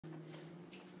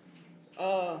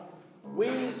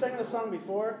We sang the song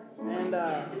before, and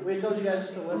we told you guys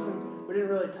just to listen. We didn't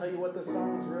really tell you what the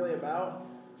song was really about.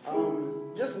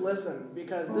 Just listen,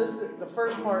 because the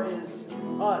first part is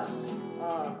us,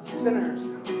 sinners,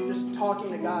 just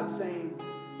talking to God, saying,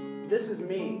 "This is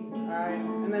me," all right?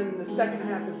 And then the second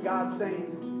half is God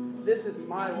saying, "This is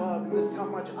my love, and this is how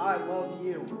much I love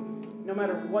you. No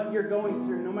matter what you're going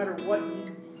through, no matter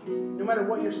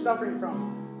what you're suffering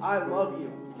from, I love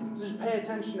you." So just pay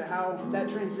attention to how that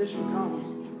transition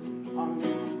comes.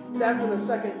 It's after the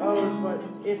second O's, but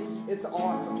it's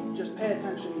awesome. Just pay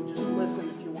attention and just listen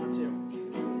if you want to.